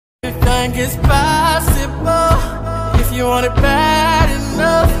Anything is possible if you want it bad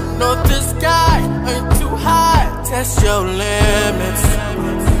enough. Know the sky ain't too high. Test your limits.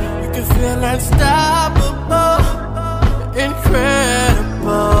 You can feel unstoppable,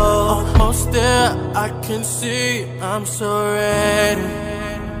 incredible. Almost there, I can see. I'm so ready.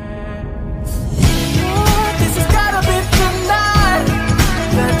 This has gotta be tonight.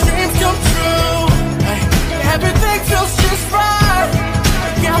 The dreams come true. Everything feels just right.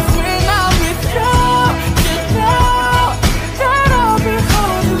 Girl, when I'm with you, you know that I'll be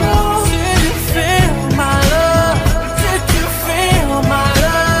holding on. Did you feel my love? Did you feel my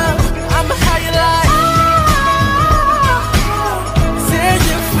love? I'm how you like. Did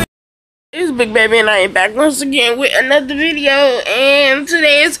you feel? It's Big Baby and I am back once again with another video, and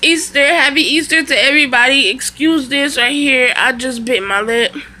today is Easter. Happy Easter to everybody. Excuse this right here. I just bit my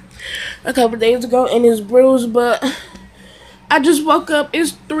lip a couple days ago and it's bruised, but I just woke up.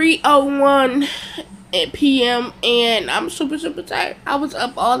 It's 3:01 p.m. and I'm super tired. I was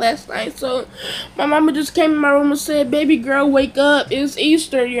up all last night, so my mama just came in my room and said, "Baby girl, wake up. It's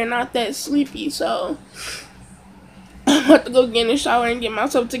Easter. You're not that sleepy." So I'm about to go get in the shower and get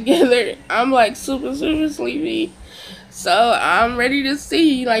myself together. I'm like super sleepy. So I'm ready to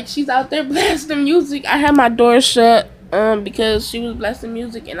see. Like, she's out there blasting music. I had my door shut because she was blasting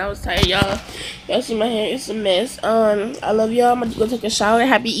music and I was tired, y'all. Y'all see my hair, it's a mess. I love y'all. I'm gonna go take a shower.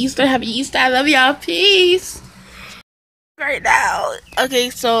 Happy Easter, happy Easter. I love y'all. Peace. Right now. Okay,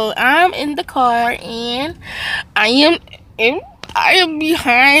 so I'm in the car and I am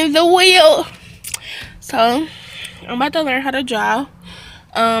behind the wheel. So I'm about to learn how to drive.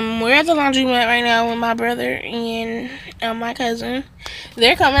 We're at the laundromat right now with my brother and my cousin.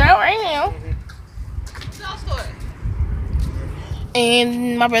 They're coming out right now.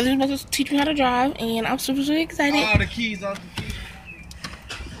 And my brother's about to teach me how to drive, and I'm super excited. All the keys off the keys.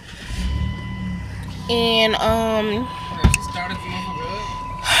 And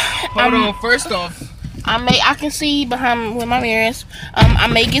hold on, first off, I can see behind with my mirrors. I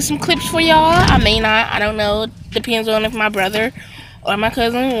may get some clips for y'all. I may not. I don't know. Depends on if my brother or my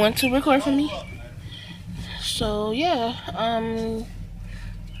cousin want to record for me. So yeah.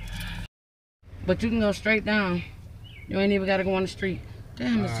 But you can go straight down. You ain't even gotta go on the street.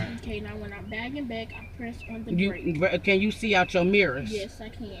 Damn it. Okay, now when I'm bagging back, I press on the brake. Can you see out your mirrors? Yes, I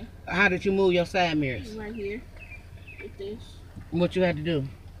can. How did you move your side mirrors? Right here. With this. What you had to do?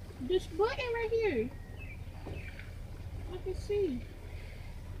 This button right here. I can see.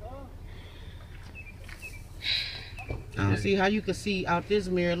 I don't see how you can see out this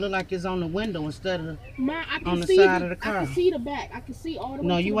mirror. It look like it's on the window instead of on the see side of the car. I can see the back. I can see all the way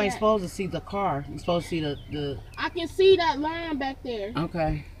No, to you the ain't back. supposed to see the car. You're supposed to see the I can see that line back there.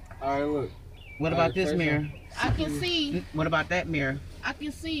 Okay. alright, look. What about this mirror? I can see. What about that mirror? I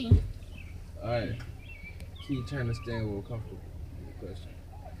can see. Alright. Can you turn the steering wheel comfortable? Question.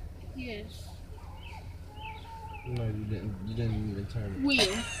 Yes. No, you didn't. You didn't even turn it.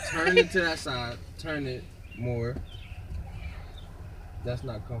 Wheel. Turn it to that side. Turn it more. That's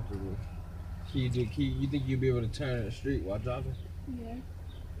not comfortable. You think you'll be able to turn in the street while driving? Yeah.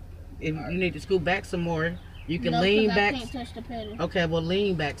 If you need to scoot back some more, you can No, lean back. I can't touch the pedal. Okay, well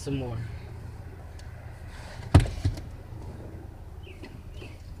lean back some more.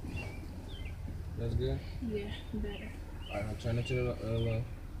 That's good? Yeah, better. Alright, I'll turn it to the left.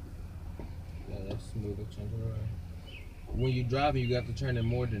 Yeah, that's smoother. Turn to the right. When you're driving, you got to turn it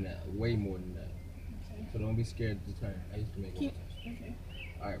more than that. Way more than that. Okay. So don't be scared to turn. I used to make it. Okay.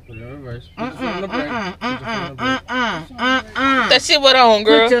 Alright, put it in reverse. Put your foot on the brake. That shit went on,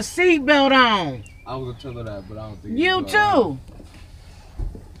 girl. Put your seatbelt on. I was gonna tell her that, but I don't think You too.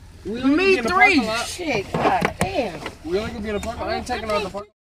 Me in the three. parking lot. Shit, god damn. We only gonna be in the parking lot. I ain't taking her out the parking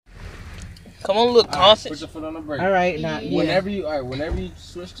lot. Come on, look, Put cautious. your foot on the brake. All right, now Whenever you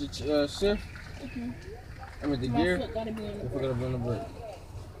switch to shift, I mean the My gear, foot gotta be on the your foot brake. gotta be on the brake.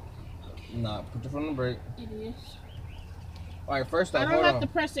 Nah, put your foot on the brake. It is. Alright, first off, I hold don't have on. to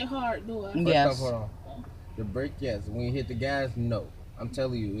press it hard, do I? First Yes. off, hold on. The brake, yes. When you hit the gas, no. I'm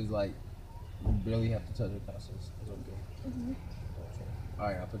telling you, it's like you barely have to touch the gas. It's okay.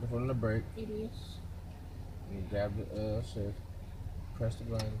 Alright, I'll put your foot on the brake. It is. And you grab the shift. Press the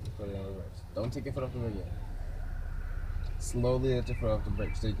button and put it on reverse. Don't take your foot off the brake yet. Slowly let your foot off the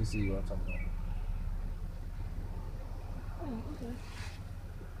brake so you can see what I'm talking about. Oh, okay.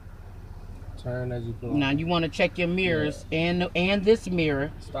 Turn as you pull. Now you want to check your mirrors and this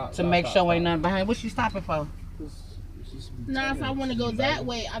mirror to make sure ain't nothing behind. What you stopping for? Now, if I want to go that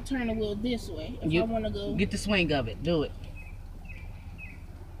way, I turn the wheel this way. If I want to go, Get the swing of it. Do it.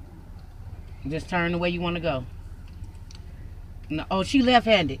 Just turn the way you want to go. No, oh, she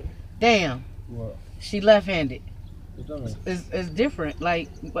left-handed. Damn. What? She left-handed. What that mean? It's different. Like,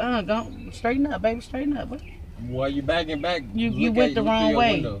 go straighten up, baby. Straighten up. While you backing back, You went the wrong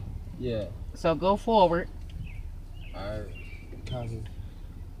way. Window. Yeah. So go forward. Alright.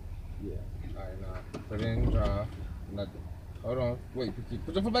 Yeah. Alright, now. Put it in drive. Nothing. Hold on. Wait,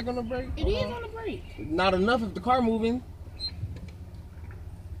 put your foot back on the brake. It is on the brake. Not enough if the car moving.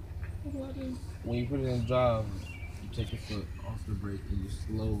 When you put it in drive, you take your foot off the brake and you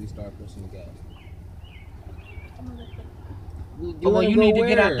slowly start pressing the gas. Well, you need to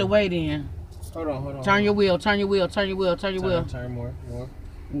get out the way then. Hold on. Turn your wheel. Turn more.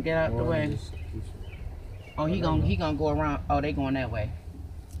 And get out the way. Oh, he gonna go around. Oh, they going that way.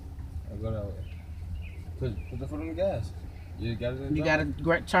 I'll go that way. Put the foot on the gas. You got it in You gotta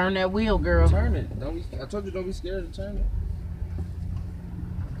turn that wheel, girl. Turn it. I told you don't be scared to turn it.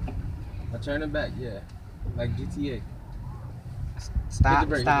 Now turn it back, yeah. Like GTA. Stop.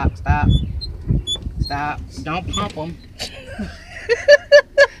 Don't pump them.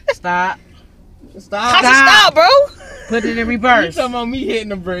 Stop. Stop, bro. Put it in You reverse. talking about me hitting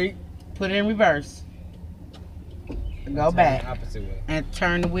the brake? Put it in reverse. Go Turn back. the opposite way. And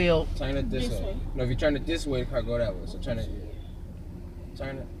turn the wheel. Turn it this way. No, if you turn it this way, the car go that way. So turn it.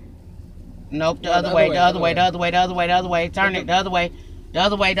 Turn it. Nope, the No, other way. Turn it the other way. Turn it.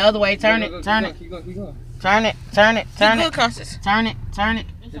 Keep going. Turn it. Good, Constance. Turn it.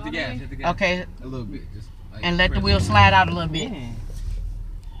 Hit the gas. Okay, A little bit. Just like and let the press wheel it. slide out a little bit.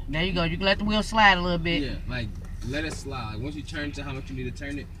 There you go. You can let the wheel slide a little bit. Yeah, like let it slide. Like, once you turn to how much you need to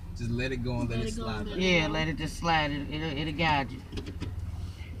turn it, just let it go and let it slide. Yeah, let it just slide. It'll guide you.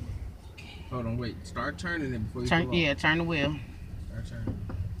 Hold on, wait. Start turning it before you Turn the wheel. Start turning.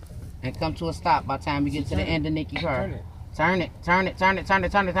 And come to a stop by the time you get to the end of Nikki's car. Turn it. Turn it.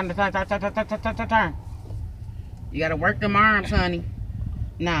 You gotta work them arms, honey.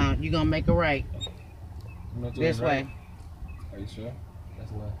 Now you're gonna make a right. This way. Are you sure?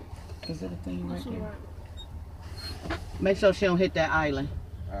 That's left. Is it a thing right there? Make sure she don't hit that island.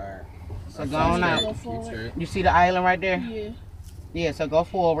 Alright. So go on out. Keep straight. You see the island right there? Yeah. Yeah, so go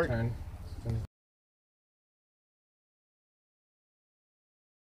forward. Turn.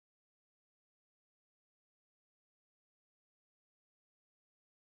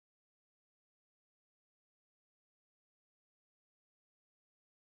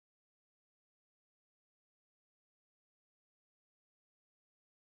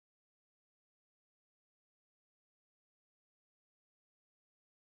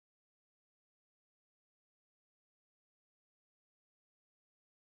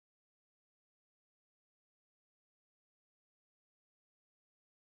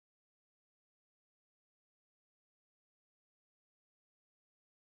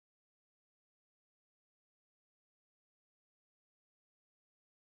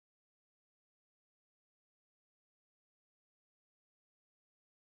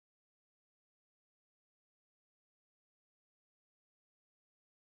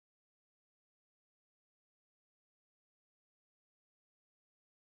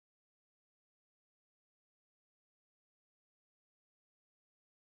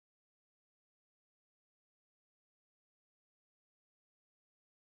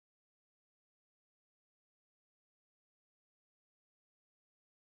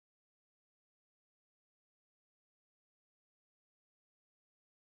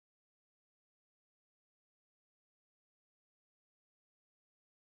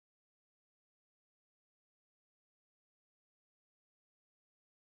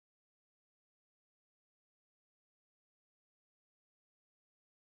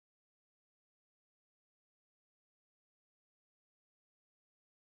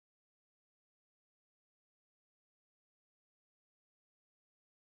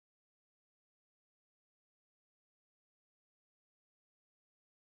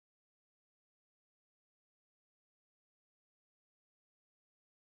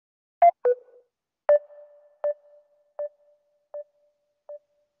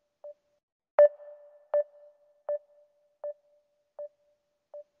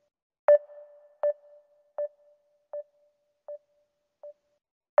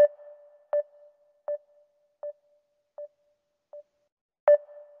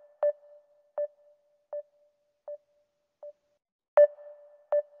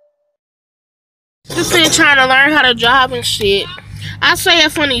 Just been trying to learn how to drive and shit. I say a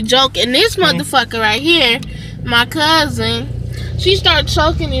funny joke, and this motherfucker right here, my cousin, she started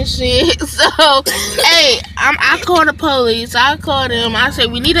choking and shit. So, hey, I called the police. I called them. I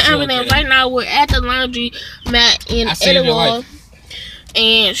said, we need an ambulance right now. We're at the laundry mat in Edinburgh.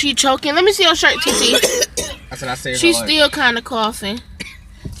 And she choking. Let me see your shirt, TT. I said I saved She's still kind of coughing.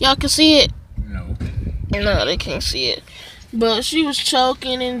 Y'all can see it? No. No, they can't see it. But she was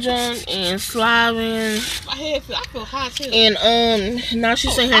choking and junk and slobbing. My head I feel hot too. And now she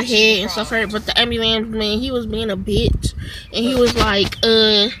said her head and stuff hurt. But the ambulance man, he was being a bitch. And he was like,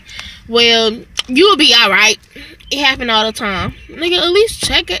 well, you'll be alright. It happen all the time. Nigga, at least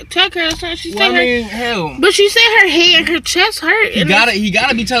check her or something. She said hell. But she said her head and her chest hurt. He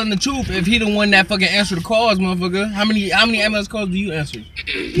gotta be telling the truth if he the one that fucking answered the calls, motherfucker. How many ambulance calls do you answer?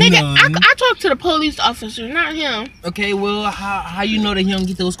 Nigga, I talked to the police officer, not him. Okay, well, how you know that he don't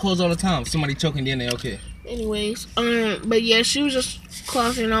get those calls all the time? Somebody choking, then they okay. Anyways, but yeah, she was just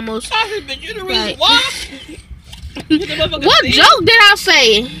coughing almost. But you the reason Like, why? What joke did I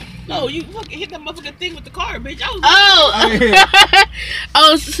say? No, you fucking hit that motherfucking thing with the car, bitch.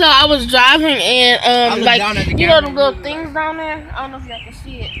 Oh, so I was driving and like you know the camera. little things down there. I don't know if y'all can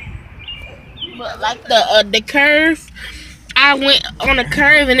see it, but like the curve. I went on a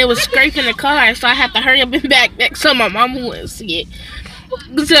curve and it was scraping the car, so I had to hurry up and back so my mama wouldn't see it.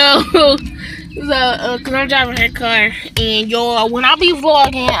 So, cause I'm driving her car, and y'all, when I be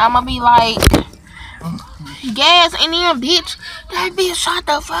vlogging, I'ma be like, gas and then bitch, that bitch shot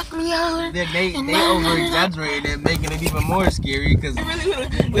the fuck me out. They over exaggerating and making it even more scary because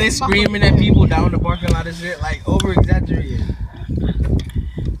they screaming at people down the parking lot and shit, like over exaggerating.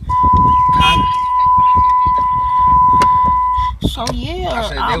 So yeah, I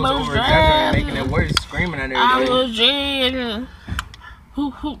said they was over exaggerating, making it worse, screaming at I everybody. was driving.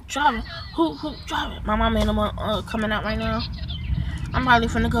 Who driving? Who driving? My mama and them coming out right now. I'm probably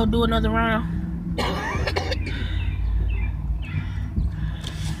finna go do another round.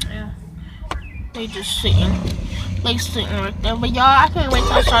 Yeah. They just sitting. They sitting right there. But y'all, I can't wait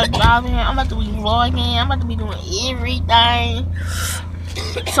till I start driving. I'm about to be vlogging. I'm about to be doing everything.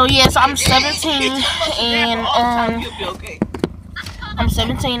 So yes, I'm 17 and I'm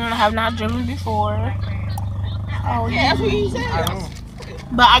 17 and I have not driven before. Oh yeah, that's what you said.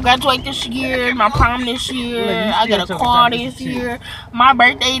 But I graduate this year, my prom this year, I get a car this year, my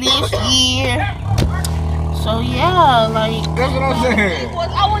birthday this year. So yeah, like That's what I'm saying.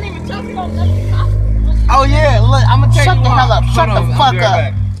 I wasn't even talking about nothing. Oh yeah, look, I'm gonna tell shut you the why. hell up, shut Hold the on, fuck I'll be right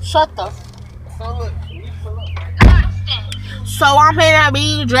up. back. Shut the So look, So I'm finna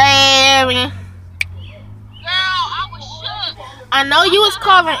be driving. Girl, I was shook. I know you was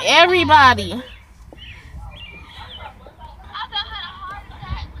calling everybody. I had a heart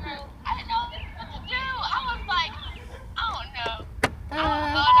attack, girl. I didn't know what to do. I was like, I don't know. I was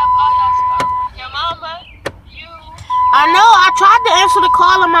blowing up all y'all stuff. Your mama, you. I know, I tried to answer the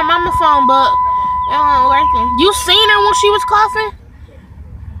call on my mama's phone, but it wasn't working. You seen her when she was coughing?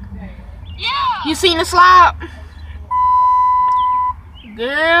 Yeah. You seen the slide?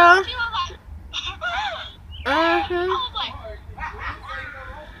 Girl. She was like, I was like,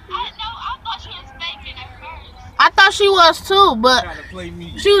 I didn't know. I thought she was faking at first. I thought she was too, but trying to play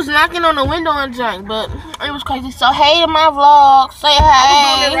me. she was knocking on the window and junk, but it was crazy. So hey to my vlog, say I'm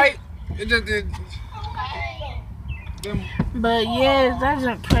hey. doing it right. It just did. But yeah, that's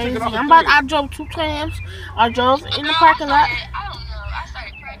just crazy. I drove 2 times. I drove in the parking lot. I don't know. I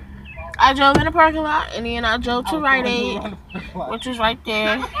started crying. I drove in the parking lot, and then I drove to Rite Aid, which is right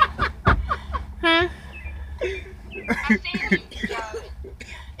there. I seen you driving.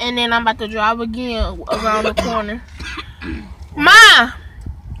 And then I'm about to drive again around the corner. Ma!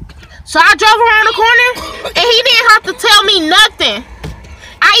 So I drove around the corner, and he didn't have to tell me nothing.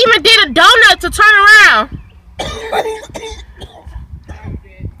 I even did a donut to turn around.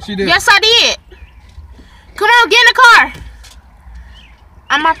 She did. Yes, I did. Come on, get in the car.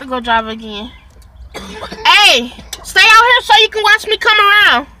 I'm about to go drive again. Hey, stay out here so you can watch me come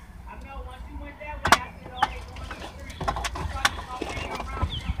around.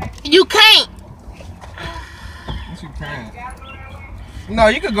 You can't. Yes, you can. No,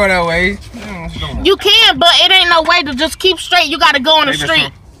 you could go that way. You can, but it ain't no way to just keep straight. You gotta go on the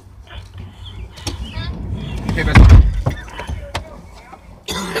street. Okay, best friend.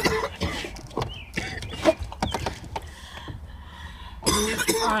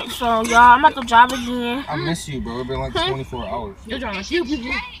 Alright, so y'all, I'm about to drive again. I miss you, bro. It's been like 24 hours. You're trying to shoot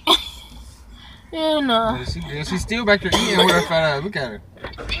people. Yeah, no. She's still back there eating with her fat ass. Look at her.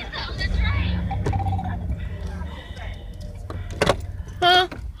 Huh?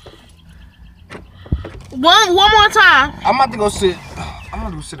 One more time. I'm about to go sit. I'm about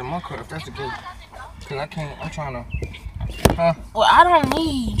to go sit in my car if that's the case. Cause I can't. I'm trying to. Huh? Well, I don't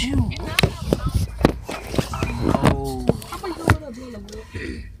need you. Oh.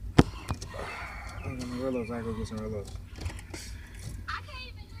 I'm gonna realize I go get some Rillos.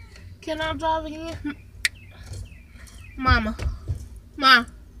 Can I drive again? Mama. Ma.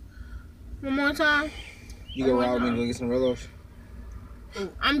 One more time. You go ride with me and go get some Rellos?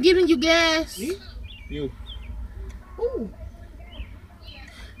 I'm giving you gas. You. Ooh.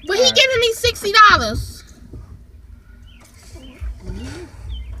 But he giving me $60.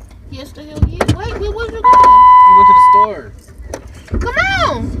 Yes, the hell yeah. Wait, where's you going? I'm going to the store. Come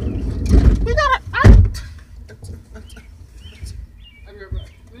on. We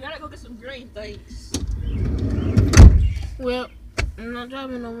gotta go get some green things. Well, I'm not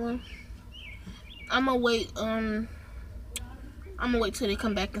driving no more. I'm gonna wait till they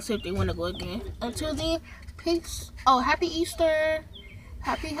come back and see if they want to go again. Until then, peace. Oh, happy Easter.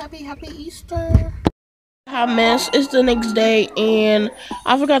 Happy Easter. Hot mess. It's the next day and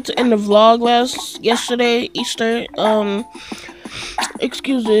I forgot to end the vlog yesterday, Easter.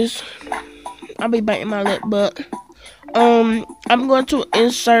 Excuse this. I'll be biting my lip, but I'm going to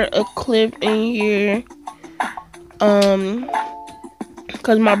insert a clip in here.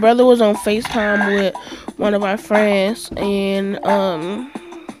 Cause my brother was on FaceTime with one of our friends and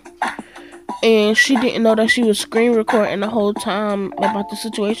she didn't know that she was screen recording the whole time about the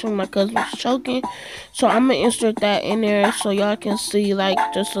situation when my cousin was choking. So I'm gonna insert that in there so y'all can see like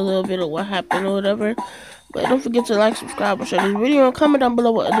just a little bit of what happened or whatever. But don't forget to like, subscribe, and share this video, and comment down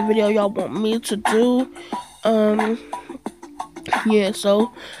below what other video y'all want me to do. Yeah,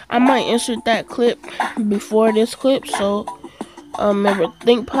 so I might insert that clip before this clip. So remember,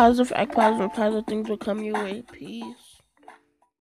 think positive, act positive, positive things will come your way. Peace.